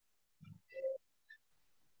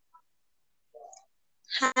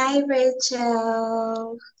Hi,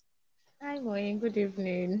 Rachel. Hi, Moin. Good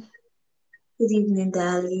evening. Good evening,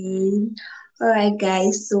 darling. All right,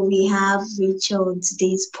 guys. So we have Rachel on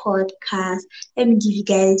today's podcast. Let me give you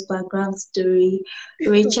guys background story.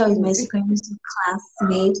 Rachel is my secondary school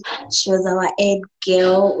classmate. She was our head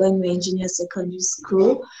girl when we were in junior secondary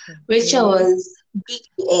school. Rachel Okay. was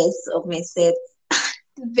BS of my set.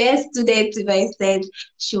 The best student if I said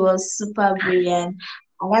she was super brilliant.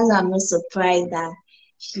 And that's why I'm not surprised that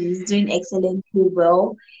she's doing excellently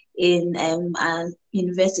well in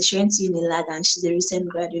university. She went to Unilag and she's a recent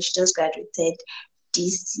graduate. She just graduated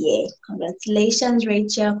this year. Congratulations,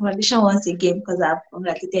 Rachel. Congratulations once again because I've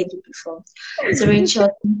congratulated you before. So Rachel,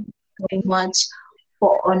 thank you so much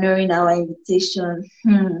for honoring our invitation.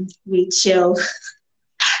 Rachel.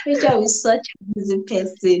 Rachel is such a busy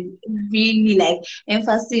person, really like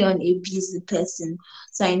emphasis on a busy person.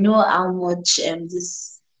 So I know how much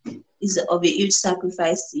this is of a huge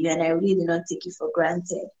sacrifice to you, and I really do not take it for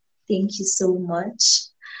granted. Thank you so much.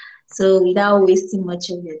 So without wasting much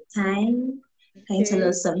of your time, can you tell Okay.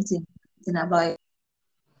 us something about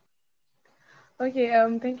Okay.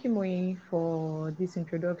 Thank you, Moin, for this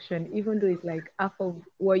introduction. Even though it's like half of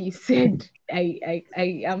what you said, I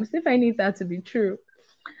am still finding that to be true.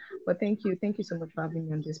 But thank you so much for having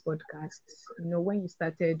me on this podcast. When you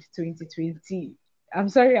started 2020, I'm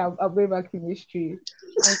sorry, I'm way back in history.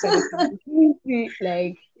 When you started 2020,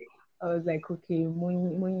 like I was like, okay,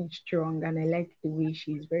 Moin is strong, and I like the way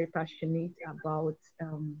she's very passionate about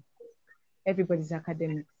everybody's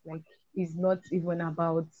academics. Like it's not even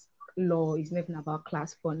about law, it's not even about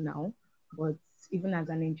class for now. But even as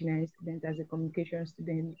an engineering student, as a communication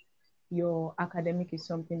student, your academic is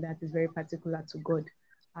something that is very particular to God.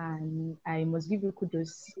 And I must give you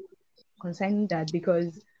kudos concerning that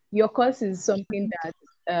because your course is something that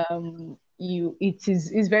you it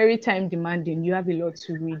is very time demanding. You have a lot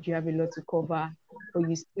to read, you have a lot to cover, but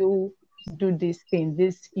you still do this thing,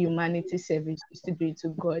 this humanity service, you still do it to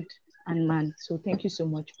God and man. So thank you so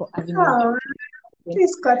much for having me on oh, the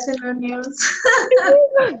please continue news.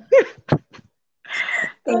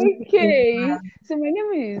 Thank you. Okay, so my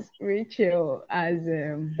name is Rachel, as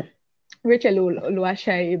Rachel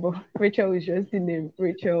Oluwashaibo. Rachel is just the name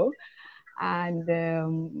Rachel, and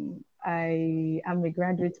I am a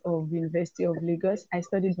graduate of University of Lagos. I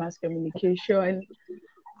studied mass communication,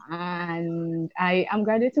 and I am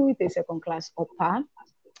graduating with a second class upper.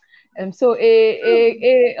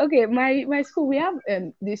 Okay, my school, we have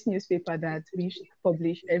this newspaper that we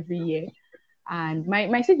publish every year, and my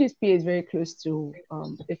CGPA is very close to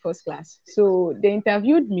the first class. So they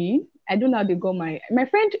interviewed me. I don't know how they got my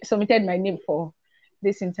friend submitted my name for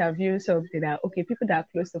this interview. So they that okay, people that are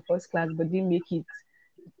close to first class but didn't make it.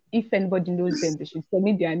 If anybody knows them, they should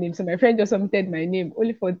submit their name. So my friend just submitted my name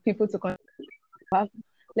only for people to come.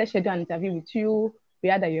 Let's schedule an interview with you. We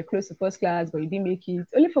heard that you're close to first class, but you didn't make it.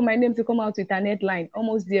 Only for my name to come out with an headline,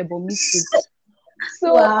 almost there, but missed it.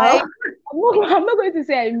 So Wow. I'm not going to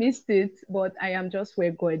say I missed it, but I am just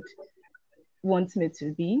where God wants me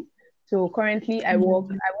to be. So currently, I work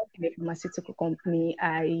in a pharmaceutical company.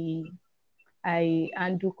 I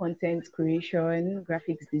handle content creation,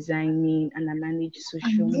 graphics designing, and I manage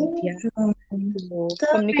social media. Amazing. So Glory.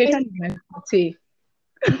 communication is my forte.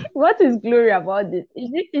 What is glory about this?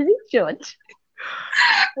 Is it church?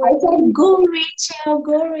 I said, Um, go Rachel,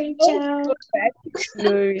 go oh, Rachel. God,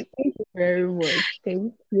 glory. Thank you very much.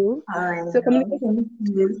 Thank you. All right, So now, communication thank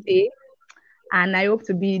is my you. forte, and I hope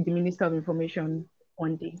to be the Minister of Information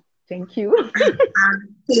one day. Thank you.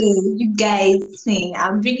 Hey, you guys sing.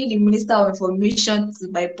 I'm bringing the Minister of Information to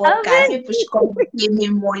my podcast. Amen. People should come and pay me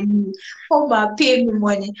money. Come and pay me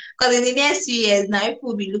money. Because in the next few years now, people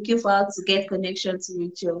will be looking for how to get connection to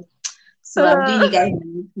Rachel. So I'm doing Uh, you guys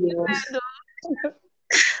a favor. Thank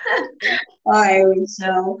All right,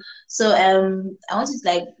 Rachel. So I want you to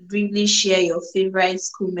like briefly share your favorite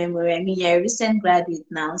school memory. I mean, you're a recent graduate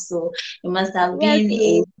now, so it must have Yes. been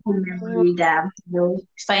a school memory that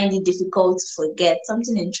find it difficult to forget.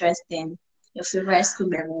 Something interesting. Your favorite school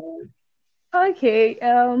memory. Okay.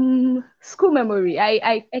 School memory.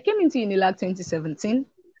 I came into Unilag 2017,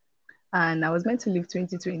 and I was meant to leave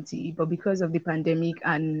 2020, but because of the pandemic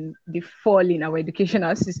and the fall in our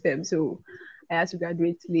educational system, so I had to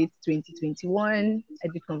graduate late 2021. I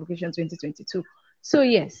did convocation 2022. So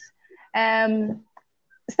yes, um,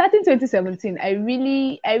 starting 2017, I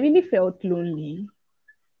really felt lonely.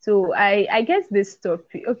 So I guess this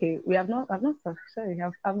topic. Okay, we have not. I've not. Sorry,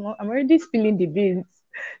 I'm already spilling the beans.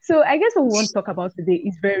 So I guess what we want to talk about today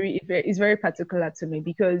is very particular to me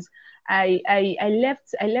because I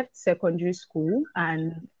left secondary school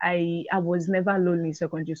and I was never alone in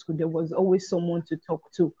secondary school. There was always someone to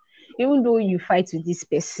talk to. Even though you fight with this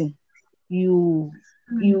person, you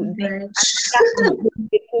there's Very another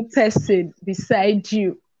available person beside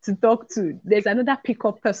you to talk to. There's another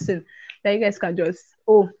pickup person that you guys can just,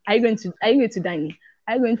 oh, are you going to dining?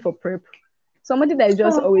 Are you going for prep? Somebody that is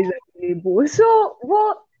just true. always available. So,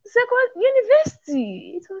 well, second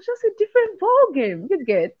university, it was just a different ball game. You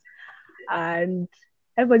get, and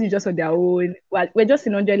everybody just on their own. Well, we're just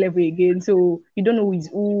in 100 level again, so you don't know who is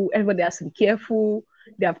who. Everybody has to be careful.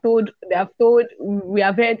 They have told, we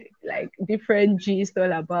have heard like different gist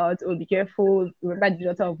all about, oh, be careful, remember the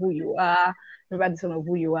daughter of who you are, remember the son of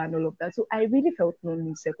who you are, and all of that. So I really felt lonely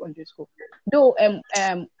in secondary school. Though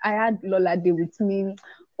I had Lola Day with me,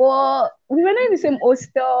 but we were not in the same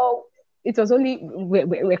hostel. It was only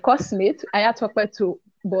we're classmates. I had to apply to,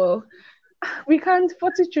 but we can't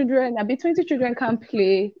 40 children, I be 20 children can't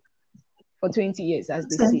play for 20 years, as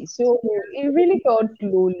they So, say. So it really felt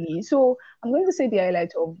lonely. So I'm going to say the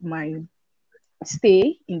highlight of my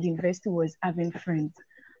stay in the university was having friends.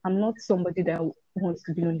 I'm not somebody that wants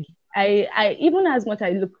to be lonely. I even as much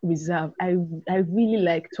I look reserved, I really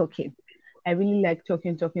like talking. I really like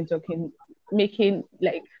talking, making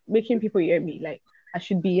people hear me. Like I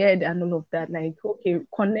should be heard and all of that. Like, okay,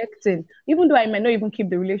 connecting. Even though I might not even keep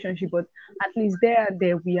the relationship, but at least there and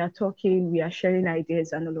there we are talking, we are sharing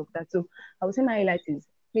ideas and all of that. So I would say my highlight is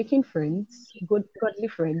making friends, good godly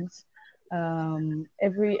friends.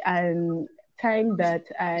 Every and time that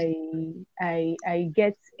I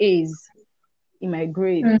get A's in my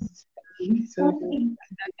grades. So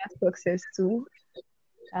that's success too.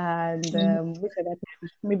 And which other time?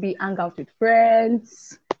 Maybe hang out with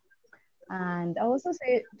friends. And I also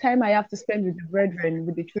say time I have to spend with the brethren,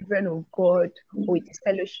 with the children of God, or it is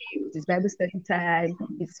fellowship, it is Bible study time,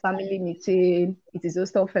 it is family meeting, it is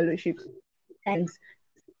hostel fellowship, times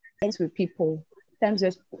spent with people, times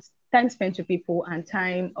just time spent with people, and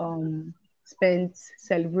time spent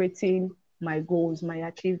celebrating my goals, my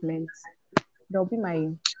achievements. That'll be my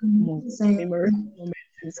most memorable moments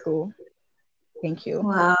in school. Thank you.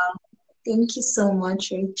 wow. Thank you so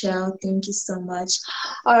much, Rachel. Thank you so much.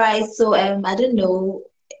 All right, so I don't know,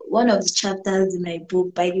 one of the chapters in my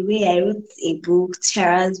book, by the way, I wrote a book,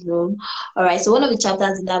 Tara's Room. All right, so one of the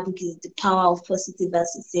chapters in that book is the power of positive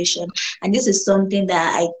association, and this is something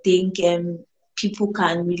that I think people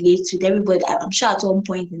can relate to. Everybody, I'm sure at one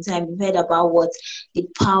point in time you've heard about what the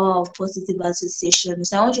power of positive association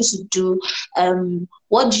is. I want you to do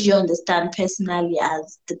what do you understand personally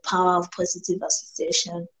as the power of positive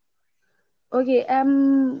association? Okay,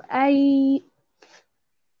 I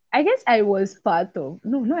guess I was part of,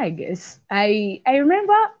 no, I guess I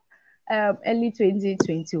remember early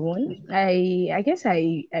 2021. I guess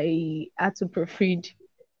I had to proceed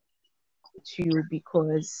to you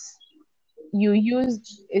because you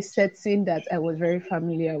used a setting that I was very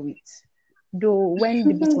familiar with. Though when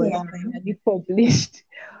the book was Yeah. finally published,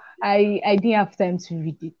 I didn't have time to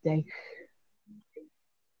read it. Like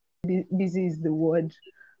this is the word,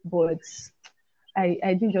 but I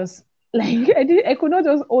didn't just like I could not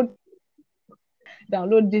just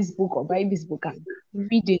download this book or buy this book and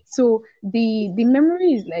read it. So the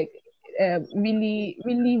memory is like really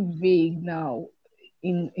vague now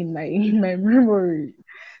in my in my memory.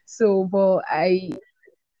 So but I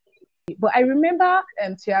remember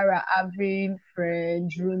Tiara having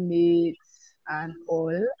friends, roommates, and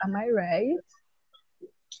all. Am I right?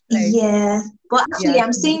 Like Yeah, but actually, yeah.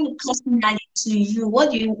 I'm saying personally to you,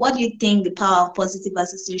 what do you think the power of positive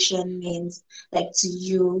association means, like to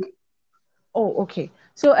you? Oh, okay.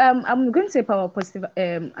 So I'm going to say power of positive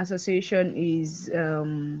association is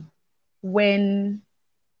when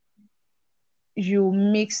you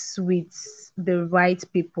mix with the right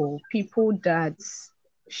people, people that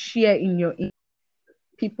share in your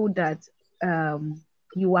people that um,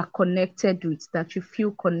 you are connected with, that you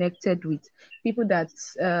feel connected with, people that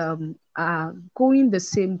are going the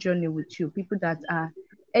same journey with you, people that are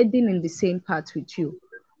heading in the same path with you.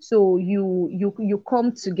 So you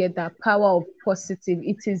come together, power of positive.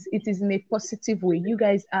 It is in a positive way. You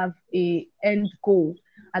guys have a end goal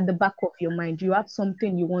at the back of your mind. You have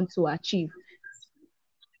something you want to achieve.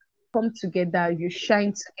 Come together, you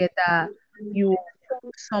shine together, you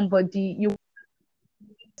somebody you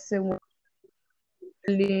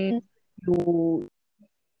you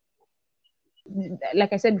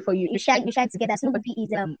like I said before, you shine together. So nobody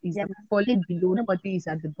is falling below, nobody is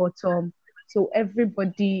at the bottom. So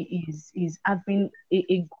everybody is having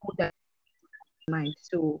a goal that mind.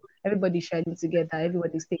 So everybody's shining together,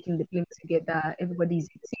 everybody's taking the blame together, everybody's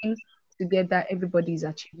a team together, everybody's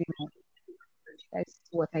achieving more. That's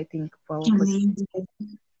what I think for our podcast. Amazing.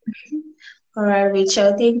 All right,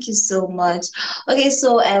 Rachel, thank you so much. Okay,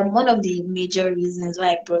 so one of the major reasons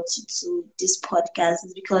why I brought you to this podcast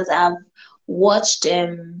is because I've watched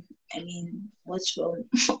watched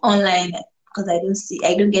from online because I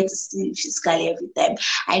don't get to see you physically every time.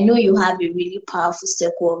 I know you have a really powerful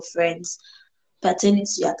circle of friends pertaining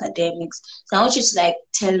to your academics. So I want you to like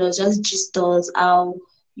tell us, just gist us how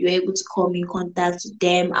you're able to come in contact with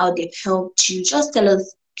them, how they've helped you. Just tell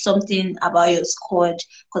us something about your squad,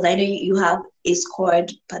 because I know you have a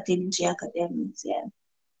squad pertaining to your academics. Yeah.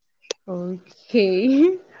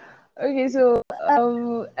 Okay. Okay, so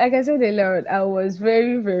like I said earlier, I was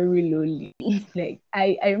very, very lonely. Like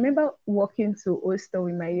I remember walking to hostel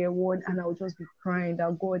in my year one and I would just be crying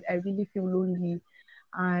that God, I really feel lonely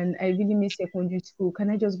and I really miss secondary school. Can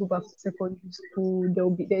I just go back to secondary school?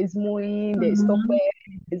 There's Moin, there's Mm-hmm. Tokwe,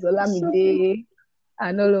 there's Olamide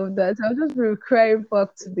and all of that. I'll just be crying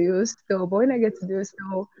back to the hostel. But when I get to the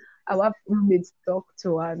hostel, I'll have roommates to talk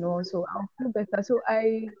to and also I'll feel better. So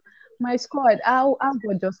my squad, how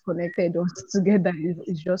God just connected us together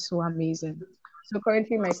is just so amazing. So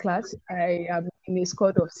currently in my class, I am in a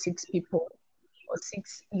squad of 6 people or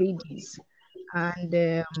 6 ladies.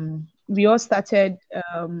 And we all started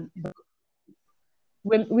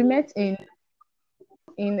we met in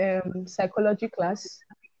psychology class.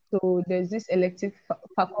 So there's this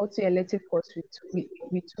faculty elective course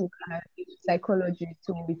we took psychology.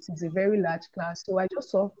 So it is a very large class. So I just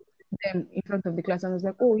saw them in front of the class and I was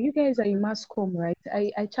like, oh, you guys are in mass comm, right?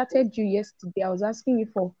 I chatted you yesterday. I was asking you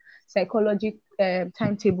for psychology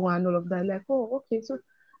timetable and all of that. Like, oh, okay. So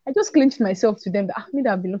I just clinched myself to them that I mean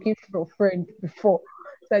I've been looking for a friend before.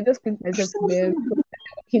 So I just clinched myself to them. So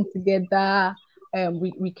working together.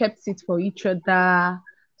 We kept it for each other.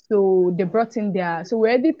 So they brought in so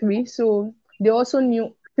we're already three. So they also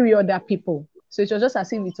knew 3 other people. So it was just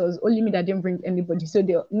as if it was only me that didn't bring anybody. So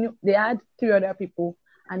they had 3 other people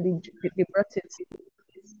and they brought it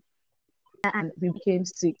and we became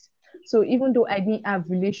 6. So even though I didn't have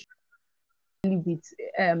relationship with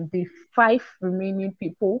the 5 remaining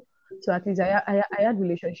people, so at least I had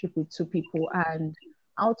relationship with 2 people and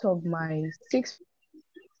out of my 5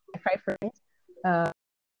 friends,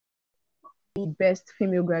 the best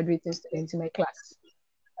female graduating student in my class.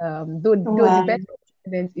 Though the Wow. best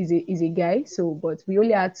student is a guy, so but we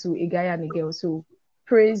only had two, a guy and a girl. So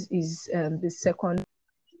Praise is the second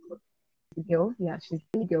girl. Yeah, she's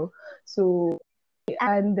the girl. So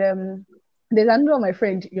and there's another of my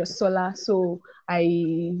friend, Yosola. So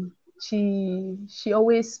I she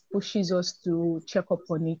always pushes us to check up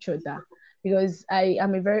on each other because I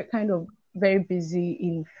am a very kind of very busy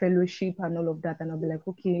in fellowship and all of that, and I'll be like,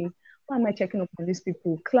 okay, why am I checking up on these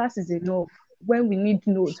people? Class is enough. When we need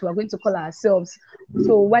notes, we are going to call ourselves.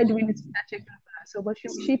 So why do we need to start checking up on ourselves? But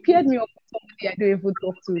she paired me up with somebody I don't even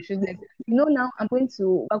talk to. She's like, now we're going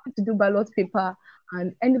to do ballot paper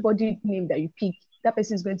and anybody name that you pick, that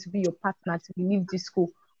person is going to be your partner to leave this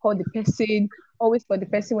school. Call the person, always call the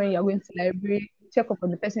person when you're going to library, check up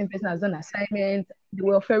on the person has done assignment, the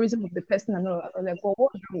welfareism of the person and all. I was like, oh,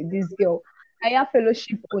 what's wrong with this girl? I have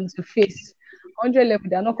fellowship on to face. 100 level,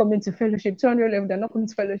 they're not coming to fellowship. 200 level, they're not coming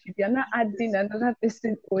to fellowship. You're not adding another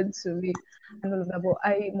person on to me and all of that. But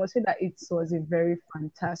I must say that it was a very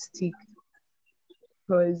fantastic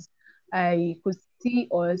because I could see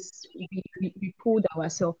us, we pulled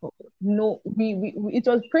ourselves up. No, it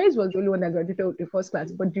was Praise was the only one that graduated with the first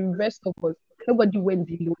class, but the rest of us, nobody went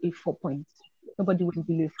below a 4 point. Nobody went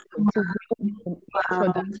below a 4 point. So we all on each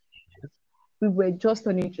other. Wow. We were just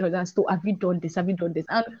on each other. So have you done this? Have you done this?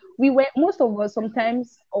 And we were most of us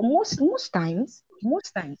sometimes, or most times,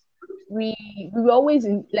 we were always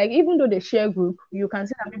in like even though they share group, you can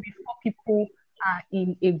see that maybe 4 people are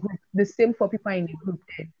in a group, the same 4 people are in a group,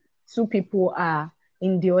 then 2 people are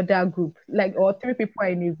in the other group, like or 3 people are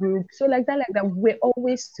in a group. So like that, we're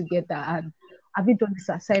always together. And have you done this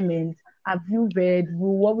assignment? Have you read?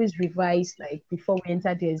 We'll always revise like before we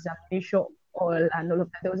enter the examination all and all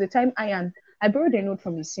of that. There was a time I borrowed a note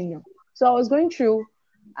from a senior. So I was going through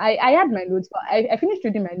I had my notes, but I finished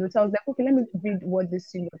reading my notes. I was like, okay, let me read what this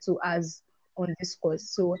senior two has on this course.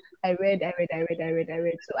 So I read. So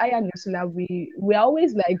I and Nusula, we are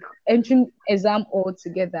always like entering exam all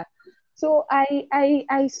together. So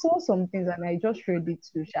I saw some things and I just read it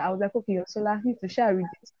to Sha. I was like, okay, Yosola, I need to share read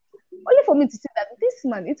it. Only for me to see that this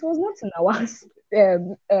man, it was not in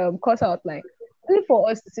our course outline. Only for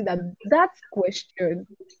us to see that that question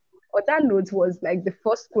or that note was like the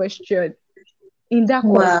first question in that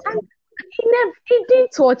course. Wow. He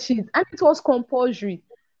didn't touch it, and it was compulsory.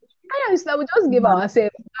 I used to, we just gave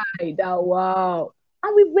ourselves high that wow.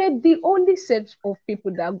 And we were the only set of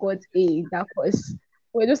people that got A that course.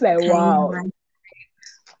 We're just like Can you wow. imagine?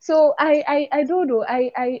 So I don't know.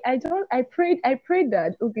 I don't I prayed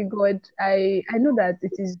that okay God, I know that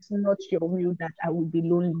it is not your will that I will be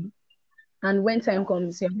lonely. And when time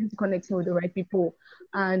comes, you're going to connect me with the right people.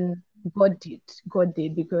 And God did. God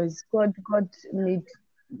did because God made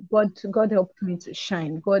God helped me to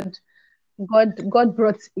shine. God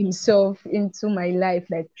brought himself into my life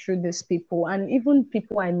like through these people and even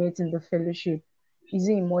people I met in the fellowship. Is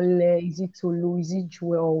it Imole? Is it Tolu? Is it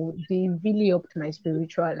Joel? They really helped my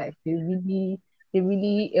spiritual life. They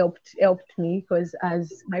really helped me because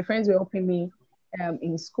as my friends were helping me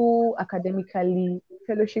in school, academically,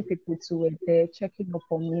 fellowship people too were there checking up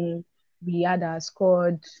on me. We had our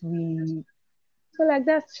squad. We so like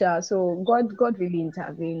that, Sha. So God really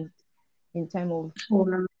intervened in time of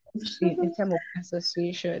Wow. in terms of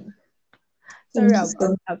association. Thank Sorry, you so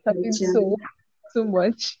I'm much. talking so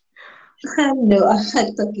much. No,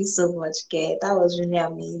 thank you so much, Kate. That was really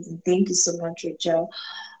amazing. Thank you so much, Rachel.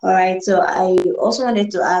 All right, so I also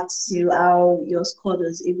wanted to ask you how your squad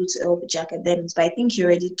was able to help with your academics, but I think you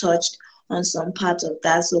already touched on some part of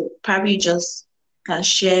that. So probably just can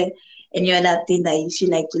share any other thing that you feel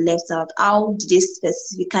like you left out. How did they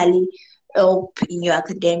specifically help in your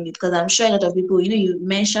academic? Because I'm sure a lot of people, you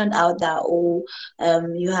mentioned out that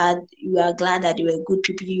you are glad that they were good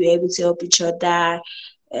people, you were able to help each other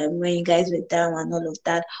when you guys were down and all of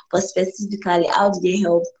that. But specifically, how did they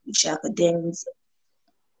help with your academics?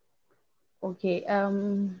 Okay,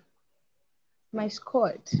 my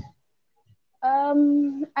squad.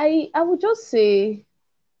 I would just say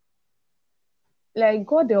like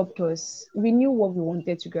God helped us. We knew what we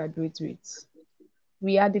wanted to graduate with.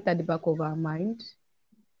 We had it at the back of our mind,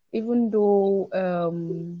 even though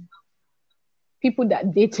people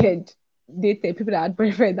that dated people that had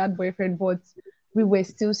boyfriend, but we were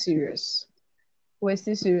still serious. We're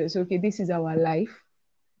still serious. Okay, this is our life.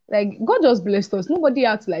 Like God just blessed us. Nobody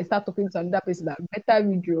had to like start talking to another person that better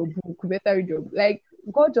read your book, better read your book. Like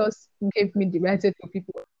God just gave me the right set of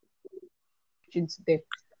people to them.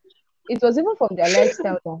 It was even from their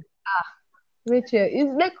lifestyle that Rachel is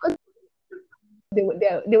like they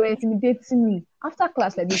were intimidating me after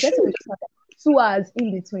class like this. Let's say we just had like 2 hours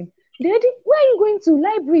in between. Where are you going to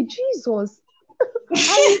library? Jesus,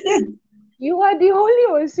 and you are the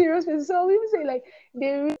only one serious person. So we would say like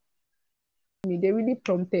they really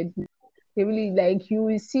prompted me. They really like you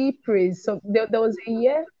will see praise. So there was a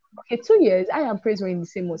year, okay, 2 years. I and praise were in the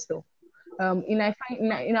same hostel. In our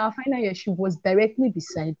final year, she was directly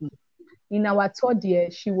beside me. In our third year,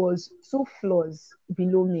 she was 2 floors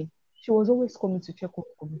below me. She was always coming to check up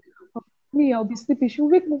on me. Me, I'll be sleeping. She'll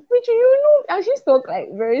wake me, Richie, and she talk like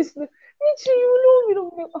very slow. Richie,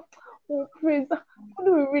 oh, praise. What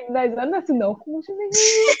do we read nice? And nothing now. Come on, she's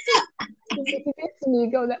like, she motivates me.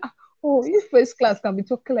 Girl, like, oh, if first class can be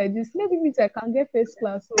talking like this, maybe me too, I can get first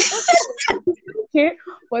class. So okay,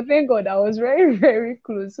 but thank God I was very very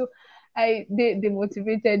close. So they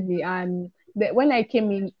motivated me, and when I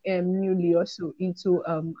came in newly also into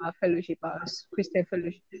our fellowship, our Christian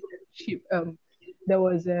fellowship, there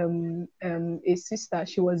was a sister.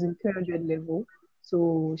 She was in 300 level,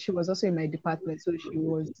 so she was also in my department. So she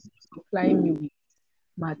was supplying me with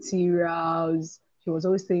materials. She was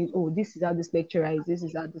always saying, "Oh, this is how this lecturer is. This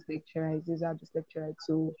is how this lecturer is. This is how this lecturer is.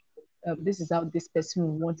 So, this is how this person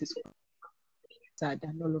will want his sad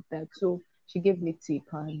and all of that." So she gave me tip,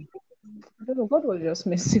 and I don't know. God was just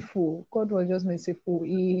merciful. God was just merciful.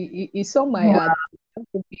 He saw my heart.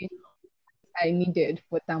 I needed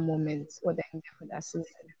for that moment, what I needed for that season.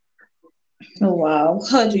 Oh wow,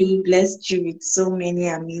 God really blessed you with so many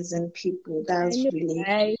amazing people. I That's know, really,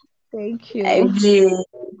 right? Thank I you. really,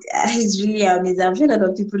 it's really amazing. I'm sure a lot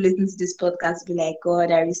of people listening to this podcast be like,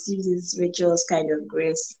 God, I received this Rachel's kind of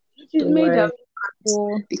grace. She's Don't made worry, up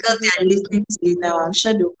for. because they are listening to you now. I'm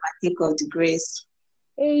sure they'll partake of the grace.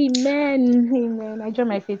 Amen. Amen. I join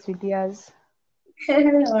my faith with yours.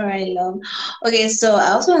 All right, love. Okay, so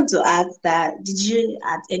I also want to ask that did you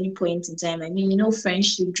at any point in time, I mean,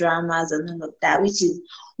 friendship dramas and all of that, which is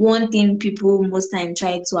one thing people most time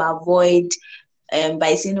try to avoid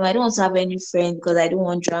by saying, no, I don't want to have any friend because I don't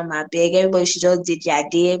want drama. Beg everybody should just do their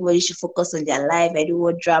day, everybody should focus on their life. I don't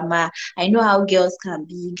want drama. I know how girls can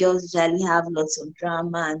be. Girls usually have lots of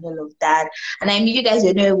drama and all of that. And I mean, you guys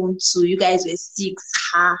were not even two, you guys were six.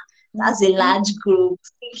 Ha, that's a Mhm. large group.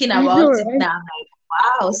 Thinking I know, about it right? now,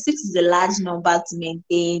 Wow, six is a large number to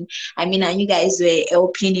maintain. I mean, and you guys were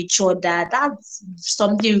helping each other. That's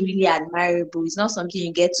something really admirable. It's not something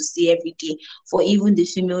you get to see every day for even the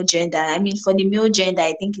female gender. I mean, for the male gender,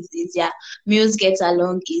 I think it's easier. Males get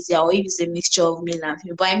along easier, or if it's a mixture of male and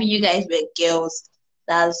female. But I mean, you guys were girls.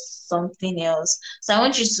 That's something else. So I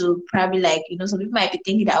want you to probably like, some people might be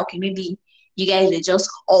thinking that okay, maybe you guys were just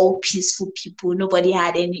all peaceful people. Nobody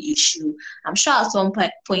had any issue. I'm sure at some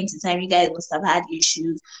point in time, you guys must have had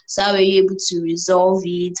issues. So how were you able to resolve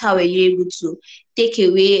it? How were you able to take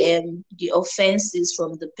away the offenses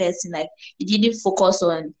from the person? Like you didn't focus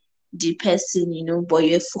on the person, but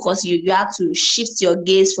you have to shift your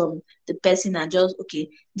gaze from the person and just okay,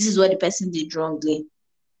 this is what the person did wrongly.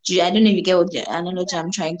 I don't know if you get what the analogy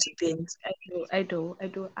I'm trying to paint. I do.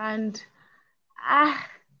 And ah,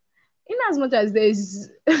 in as much as there's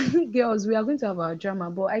girls, we are going to have our drama,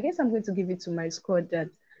 but I guess I'm going to give it to my squad that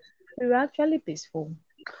we were actually peaceful.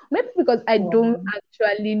 Maybe because I don't Um,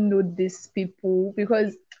 actually know these people,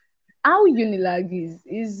 because how Unilag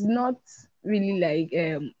is not really like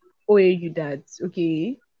OAU that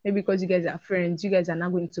okay, maybe because you guys are friends, you guys are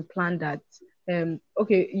not going to plan that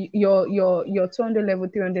okay, your 200 level,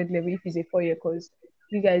 300 level, if it's a 4 year course,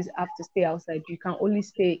 you guys have to stay outside. You can only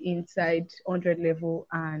stay inside 100 level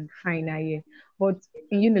and final year. But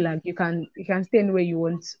in Unilag, you can stay anywhere you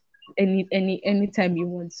want, anytime you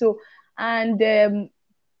want. So and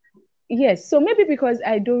yes, so maybe because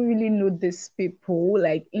I don't really know these people,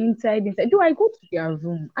 like inside. Do I go to their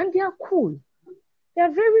room and they are cool? They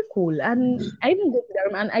are very cool, and I even go to their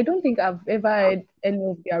room, and I don't think I've ever heard any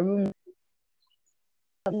of their room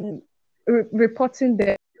reporting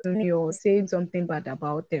them to me or saying something bad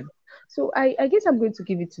about them. So I guess I'm going to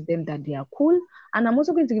give it to them that they are cool, and I'm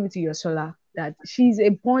also going to give it to Yosola that she's a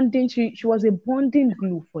bonding. She was a bonding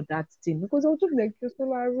glue for that thing, because I was just like,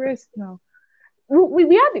 Yosola, rest now.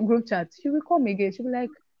 We had a group chat. She will come again. She'll be like,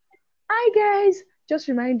 hi guys, just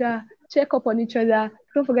reminder, check up on each other.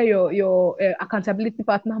 Don't forget your accountability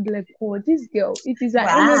partner. I'm like, oh, this girl, it is an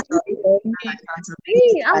wow, energy for me. accountability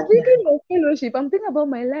Hey, I'm partner. thinking of fellowship. I'm thinking about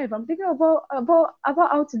my life. I'm thinking about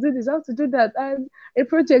how to do this, how to do that, and a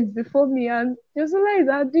project before me. And Josela is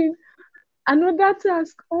adding another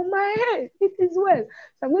task on my head. It is well.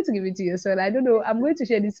 So I'm going to give it to you. So I don't know. I'm going to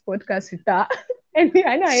share this podcast with her. And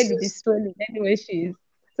I know her head will be swelling anyway she is.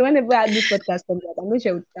 So whenever this podcast comes out, I'm going to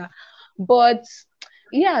share with her. But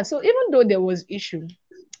yeah, so even though there was issue,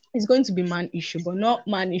 it's going to be man issue, but not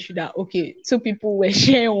man issue that okay, two people were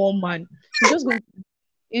sharing one man.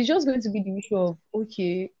 It's just going to be the issue of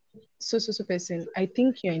okay, so person, I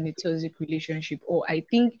think you're in a toxic relationship, or I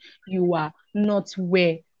think you are not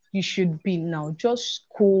where you should be now. Just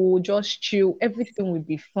cool, just chill, everything will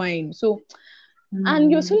be fine. So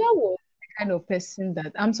and Hmm. Yosola was the kind of person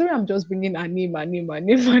that I'm sorry, I'm just bringing a name, a name, a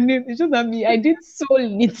name, a name. It's just that me, I did so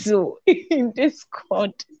little in this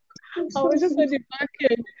squad. I was just on the back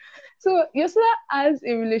end. So Yosla has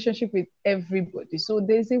a relationship with everybody. So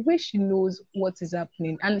there's a way she knows what is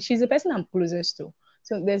happening, and she's the person I'm closest to.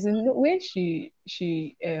 So there's a way she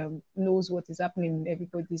knows what is happening in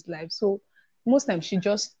everybody's life. So most times she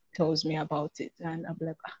just tells me about it, and I'm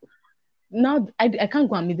like, "Ah, now I can't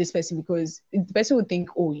go and meet this person because the person would think,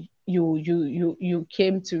 oh, you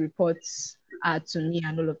came to report to me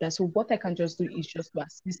and all of that. So what I can just do is just to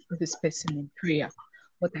assist this person in prayer.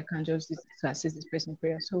 What I can just do is to assist this person in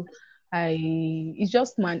prayer. So I it's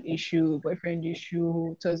just man issue, boyfriend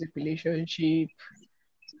issue, toxic relationship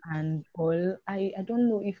and all. I don't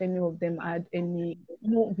know if any of them had any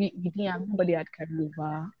no we didn't have nobody had carry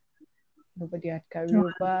over. Nobody had carry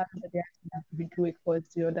over, nobody had to do a course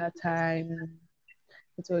the other time.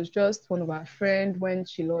 It was just one of our friend when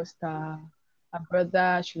she lost her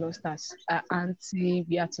brother, she lost her auntie.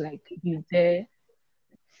 We had to like be there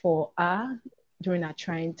for her during her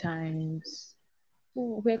trying times.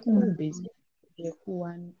 We're cool, basically. We're cool,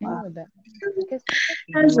 and any Wow, other. I guess that's what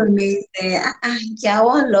we that's do. amazing. Yeah,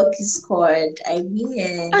 one lucky squad. I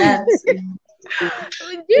mean, that's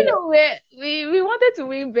You know, we wanted to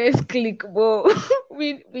win best click, but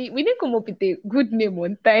we didn't come up with a good name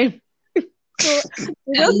on time. So we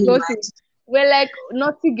can just you got it. We're like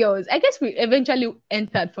naughty girls. I guess we eventually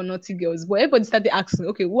entered for naughty girls, but everybody started asking,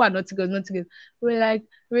 okay, who are naughty girls? Naughty girls. We're like,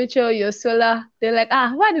 Rachel, you're solar. They're like,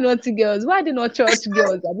 why the naughty girls? Why the not church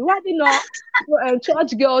girls? I mean, why the not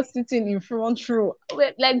church girls sitting in front row?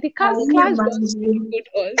 Like the can class you just imagine?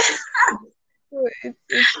 followed us. So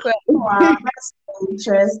it's quite. Wow, that's so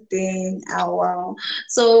interesting. Oh, wow.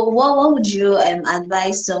 So what would you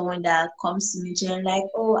advise someone that comes to meet you and like,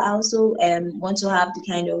 oh, I also want to have the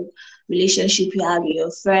kind of relationship you have with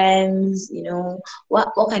your friends,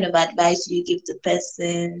 what kind of advice do you give the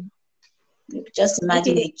person? Like, just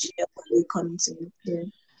imagine Okay, a junior colleague coming to meet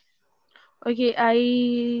you.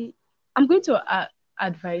 okay. I'm going to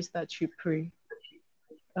advise that you pray.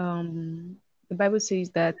 The Bible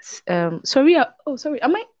says that. Sorry. Oh, sorry.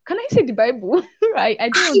 Am I? Can I say the Bible? Right. I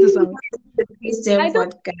don't want to sound. The Christian I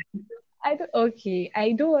don't. podcast. I don't. Okay.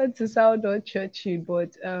 I don't want to sound all churchy,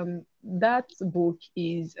 but that book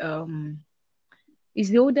is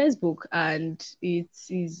the oldest book, and it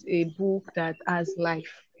is a book that has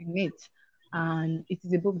life in it, and it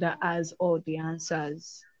is a book that has all the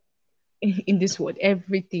answers in this world,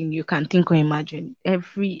 everything you can think or imagine,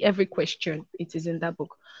 every question, it is in that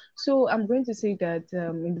book. So I'm going to say that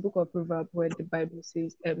in the book of Proverbs, where the Bible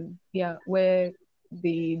says, yeah, where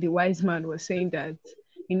the wise man was saying that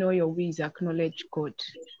in all your ways acknowledge God,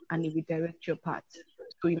 and He will direct your path.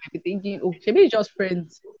 So you might be thinking, oh, maybe it's just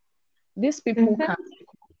friends. These people can Mm-hmm.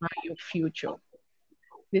 command your future.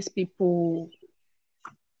 These people,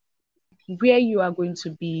 where you are going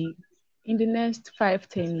to be in the next 5,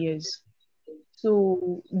 10 years.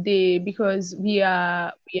 So they, because we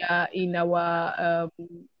are in our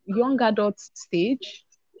young adult stage,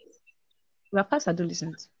 we are past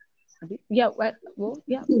adolescent. Yeah, well,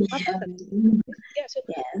 yeah, we're past adolescent. Yeah.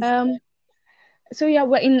 Yeah, Yes. um, so yeah,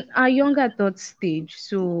 we're in our young adult stage.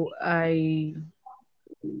 So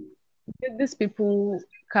these people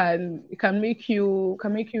can make you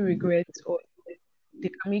regret, or they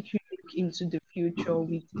can make you look into the future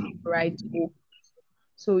with a bright hope.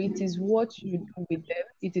 So it is what you do with them,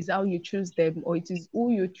 it is how you choose them, or it is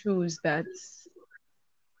who you choose that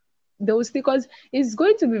those, because it's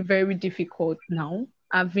going to be very difficult now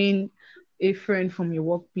having a friend from your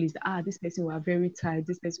workplace. This person were very tight,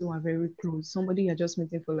 this person were very close, somebody you're just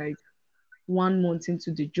meeting for like 1 month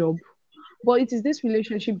into the job. But it is this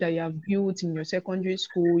relationship that you have built in your secondary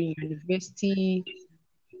school, in your university,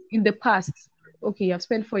 in the past. Okay, you have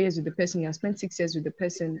spent 4 years with the person, you have spent 6 years with the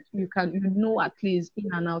person, you know at least in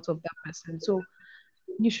and out of that person. So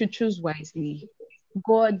you should choose wisely.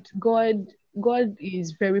 God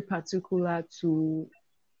is very particular to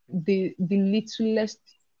the littlest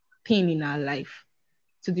thing in our life,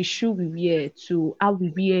 to the shoe we wear, to how we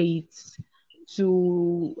wear it,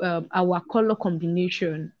 to our color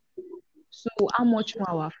combination. So how much more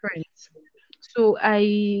our friends? So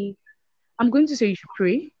I'm going to say you should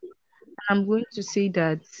pray. I'm going to say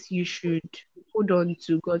that you should hold on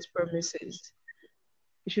to God's promises.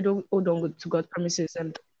 You should hold on to God's promises.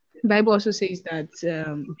 And Bible also says that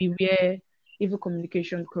beware evil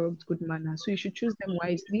communication corrupts good manners. So you should choose them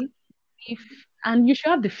wisely. If and you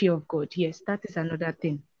should have the fear of God. Yes, that is another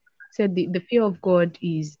thing. Said the fear of God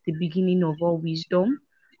is the beginning of all wisdom,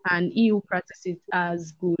 and he who practices it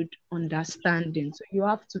has good understanding. So you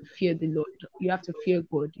have to fear the Lord. You have to fear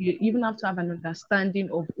God. You even have to have an understanding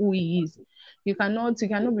of who He is. You cannot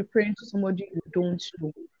be praying to somebody you don't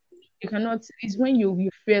know. You cannot. It's when you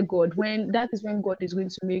fear God, when that is when God is going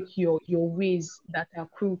to make your ways that are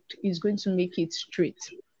crooked is going to make it straight.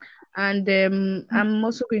 And I'm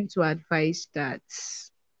also going to advise that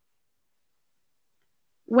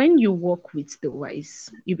when you walk with the wise,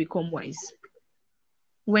 you become wise.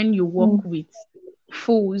 When you walk with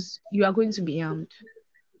fools, you are going to be harmed.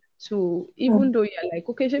 So even though you're like,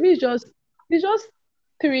 okay, maybe it's just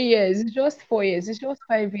 3 years, it's just 4 years, it's just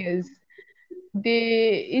 5 years.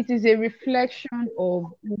 It is a reflection of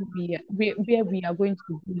where we are going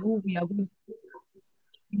to be, who we are going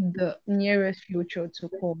in the nearest future to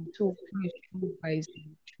come. So please choose wisely.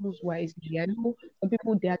 Choose wisely. I know some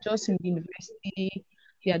people, they are just in the university,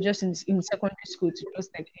 they are just in secondary school to just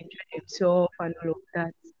like enjoy themselves and all of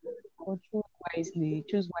that. But choose wisely.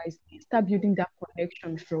 Choose wisely. Start building that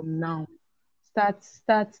connection from now. Start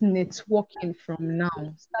networking from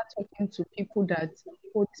now. Start talking to people that,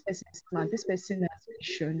 oh, this person is smart, this person has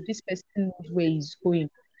vision, this person knows where he's going,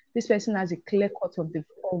 this person has a clear cut of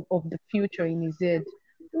the future in his head.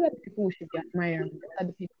 Those are the people we should be admiring. Those are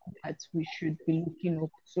the people that we should be looking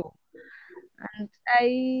up to. And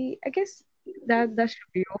I guess that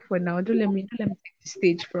should be all for now. Don't let me take the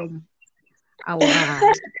stage from our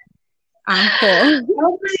anchor.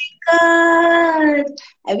 Oh my God.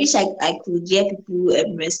 I wish I could hear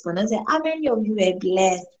people respond and say, how many of you were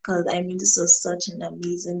blessed? Because I mean, this was such an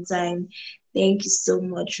amazing time. Thank you so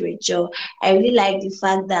much, Rachel. I really like the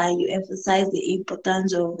fact that you emphasize the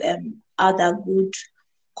importance of how that good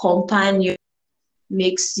companion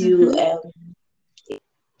makes you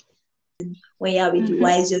Mm-hmm. When you are with the Mm-hmm.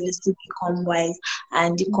 wise, you obviously become wise,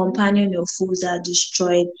 and the Mm-hmm. companion of fools are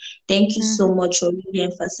destroyed. Thank you so much for really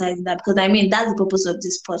emphasizing that, because I mean that's the purpose of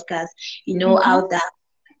this podcast. You know Mm-hmm. how that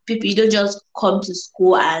people, you don't just come to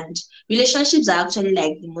school, and relationships are actually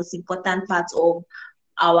like the most important part of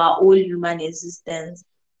our whole human existence.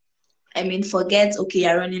 I mean, forget, okay,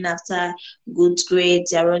 you're running after good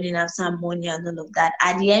grades, you're running after money and all of that.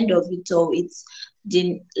 At the end of it all, it's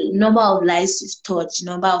the number of lives you've touched,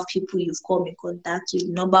 number of people you've come in contact with,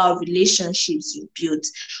 number of relationships you've built,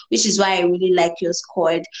 which is why I really like your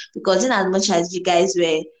squad. Because in as much as you guys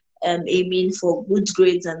were aiming for good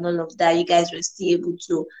grades and all of that, you guys were still able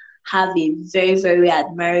to have a very, very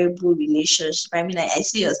admirable relationship. I mean, I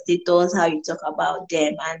see your status, how you talk about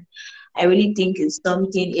them, and I really think it's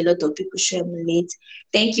something a lot of people should emulate.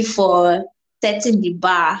 Thank you for setting the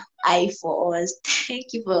bar high for us.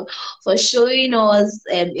 Thank you for showing us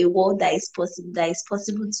a world that is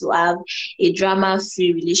possible to have a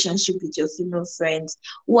drama-free relationship with your female friends,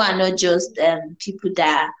 who are not just people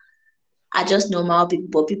that are just normal people,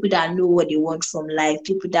 but people that know what they want from life,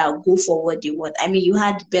 people that go for what they want. I mean, you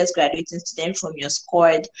had the best graduating student from your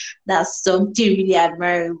squad. That's something really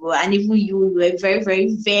admirable. And even you were very,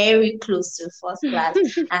 very, very close to first class.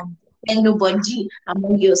 And nobody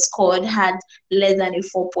among your squad had less than a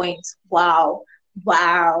 4 point. Wow.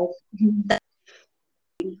 Wow.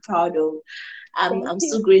 Proud of. Thank I'm you.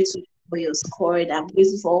 so grateful for your scored. I'm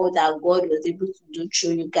grateful for all that God was able to do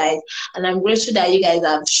through you guys. And I'm grateful that you guys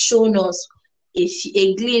have shown us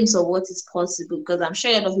a glimpse of what is possible, because I'm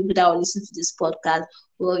sure a lot of people that will listen to this podcast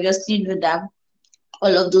will obviously know that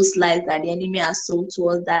all of those lies that the enemy has sold to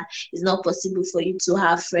us, that it's not possible for you to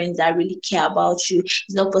have friends that really care about you.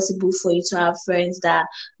 It's not possible for you to have friends that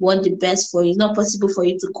want the best for you. It's not possible for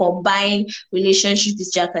you to combine relationships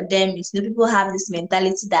with your academics. You know, people have this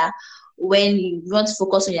mentality that when you want to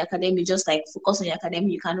focus on your academic, just like focus on your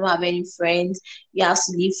academic, you cannot have any friends. You have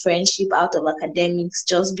to leave friendship out of academics,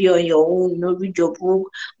 just be on your own, read your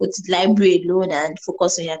book, go to the library alone and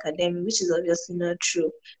focus on your academic, which is obviously not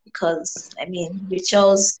true. Because I mean,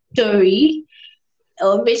 Rachel's story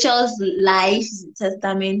or Rachel's life is a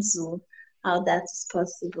testament to how that is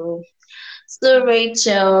possible. So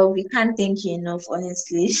Rachel, we can't thank you enough,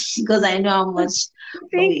 honestly, because I know how much of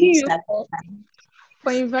Thank a you sacrifice.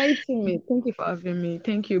 for inviting me. Thank you for having me.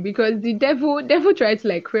 Thank you. Because the devil tried to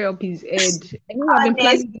like clear up his head. I know I've been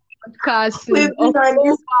Honest, planning this podcast we've since been on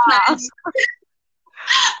this October. plan.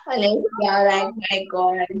 Honestly, I'm like, my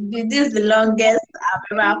God, this is the longest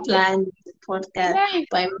I've ever planned the podcast. Yes,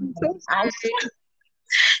 But I'm so I'm sorry.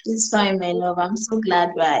 It's fine, my love. I'm so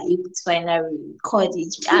glad we are able to finally record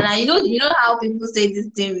it. And you know how people say this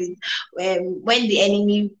thing with when the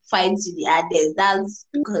enemy fights you the others. That's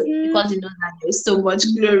Mhm. because you know that there's so much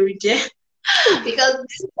glory there. Because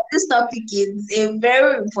this topic is a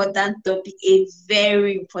very important topic, a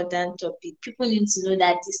very important topic. People need to know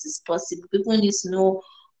that this is possible. People need to know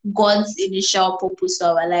God's initial purpose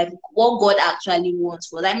for our life, what God actually wants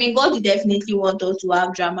for us. I mean, God will definitely want us to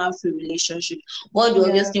have drama-free relationships. God will Yeah.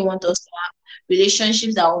 obviously want us to have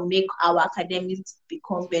relationships that will make our academics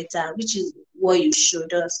become better, which is what you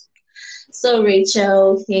showed us. So,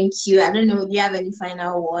 Rachel, thank you. I don't know, do you have any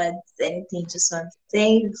final words, anything you just want to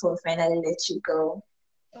say before we finally let you go?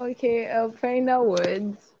 Okay. Final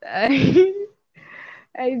words. I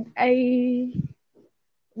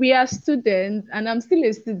we are students, and I'm still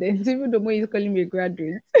a student, even though Mo is calling me a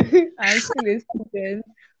graduate. I'm still a student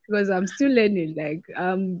because I'm still learning. Like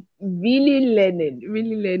I'm really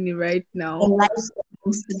learning right A now.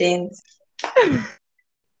 lifelong student.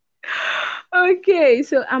 Okay,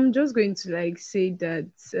 so I'm just going to like say that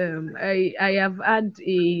I have had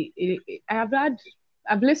I have had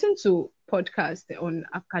I've listened to podcasts on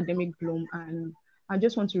academic bloom, and I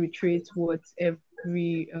just want to reiterate what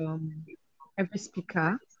every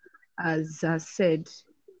speaker has said,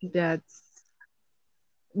 that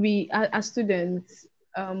we as students,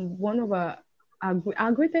 one of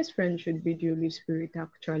our greatest friend should be the Holy Spirit.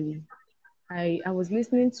 Actually, I was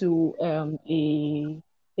listening to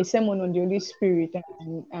a sermon on the Holy Spirit,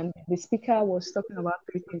 and the speaker was talking about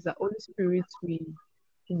three things: that Holy Spirit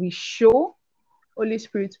we show, Holy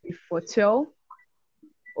Spirit we foretell,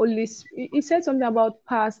 he said something about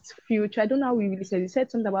past, future. I don't know how he really said. He said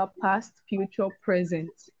something about past, future, present.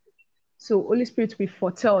 So Holy Spirit we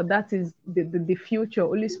foretell, that is the future.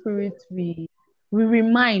 Holy Spirit we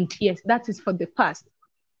remind, yes, that is for the past.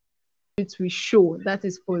 Spirit we show, that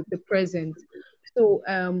is for the present. So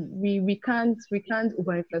we can't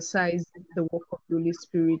overemphasize the work of the Holy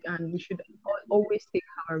Spirit, and we should always take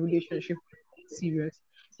our relationship serious.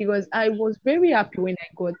 Because I was very happy when I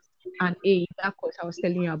got and A, that course I was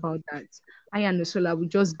telling you about, that I and Sola we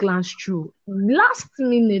just glanced through last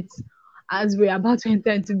minute as we're about to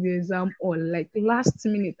enter into the exam, or like last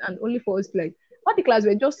minute, and only for us like all the class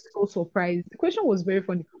were just so surprised. The question was very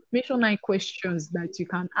funny. Mention 9 questions that you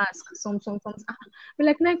can ask. Some. We're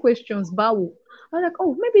like 9 questions, bow. I was like,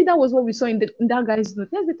 oh, maybe that was what we saw in that guy's note.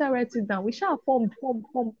 Let's better write it down. We shall formed.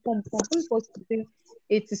 Only for us to think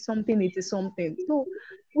 80 something, 80 something. So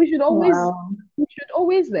we should always Wow. we should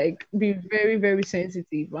always like be very, very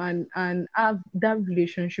sensitive and have that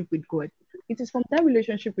relationship with God. It is from that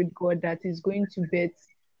relationship with God that is going to bet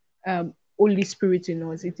Holy Spirit in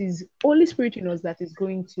us. It is Holy Spirit in us that is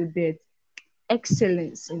going to bet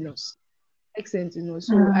excellence in us. Excellence in us.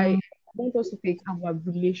 So I Mm, want us to take our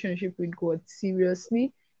relationship with God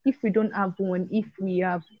seriously. If we don't have one, if we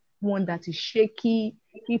have one that is shaky,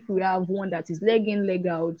 if we have one that is leg in, leg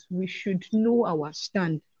out, we should know our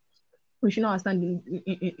stand. We should not stand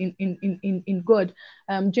in God.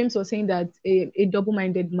 James was saying that a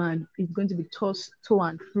double-minded man is going to be tossed to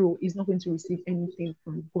and fro, is not going to receive anything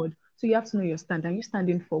from God. So you have to know your stand. Are you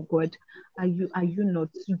standing for God? Are you not?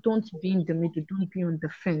 You don't be in the middle, don't be on the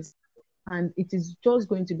fence. And it is just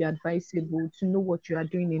going to be advisable to know what you are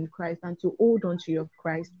doing in Christ and to hold on to your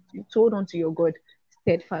Christ, to hold on to your God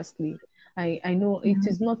steadfastly. I know it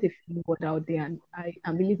is not a free word out there,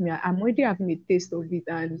 and believe me, I'm already having a taste of it,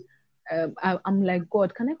 and I'm like,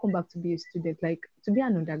 God, can I come back to be a student, like to be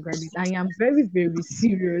an undergraduate? I am very, very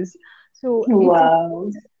serious. So it is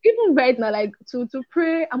wow. even right now, like to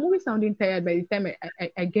pray, I'm always sounding tired by the time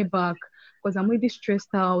I get back because I'm already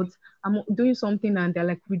stressed out. I'm doing something and they're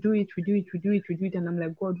like, we do it, and I'm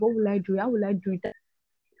like, God, what will I do? How will I do it?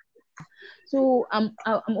 So I'm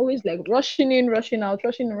always like rushing in, rushing out,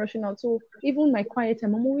 rushing in, rushing out. So even my quiet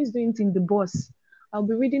time, I'm always doing it in the bus. I'll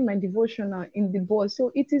be reading my devotional in the bus.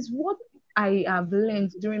 So it is what I have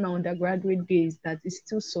learned during my undergraduate days that is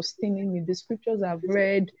still sustaining me. The scriptures I've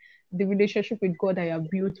read, the relationship with God I have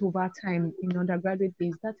built over time in undergraduate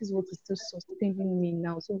days, that is what is still sustaining me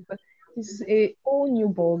now. So but this is a whole new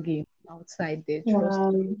ball game outside there. Trust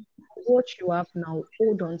Wow. me. What you have now,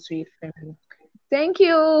 hold on to it firmly. Thank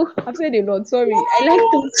you. I've said a lot. Sorry. I like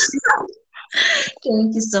to.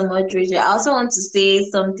 Thank you so much, Rachel. I also want to say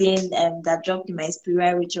something that dropped in my spirit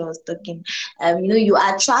while Rachel was talking. You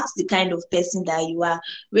attract the kind of person that you are.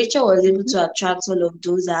 Rachel was able Mhm. to attract all of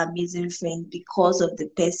those amazing friends because of the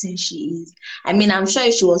person she is. I mean, I'm sure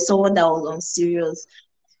if she was someone that was unserious,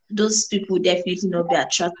 those people would definitely not be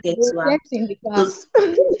attracted to her. Reflect in the So class.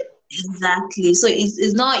 exactly. So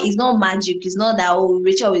it's not magic. It's not that oh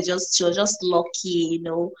Rachel was just she was just lucky.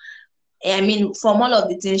 I mean, from all of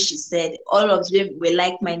the things she said, all of them were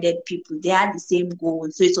like-minded people. They had the same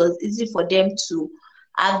goals, so it was easy for them to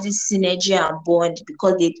have this synergy and bond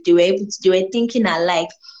because they were thinking alike.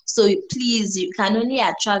 So please, you can only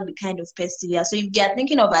attract the kind of person you are. So if you are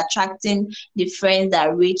thinking of attracting the friends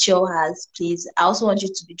that Rachel has, please, I also want you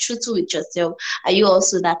to be truthful with yourself. Are you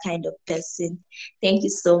also that kind of person? Thank you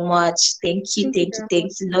so much. Thank you, Thank you thank you, very thank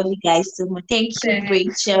much. you. Love you guys so much. Thank you,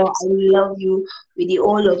 Rachel. I love you with the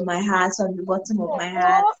whole of my heart, from the bottom of my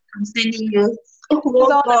heart. Oh, I'm sending you, this is oh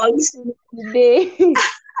all God, today.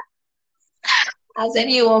 I'm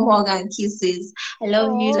sending you warm hug and kisses. I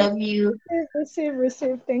love you, Oh, love you.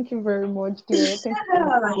 receive. Thank you very much, dear. Thank you so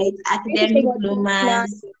much. All right, Thank you so academic much for the plan,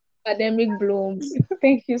 bloomers. academic bloom.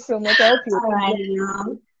 Thank you so much. I hope you. All right,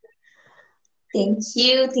 now. Thank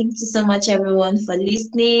you. Thank you so much, everyone, for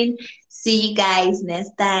listening. See you guys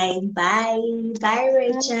next time. Bye. Bye,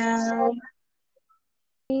 Rachel.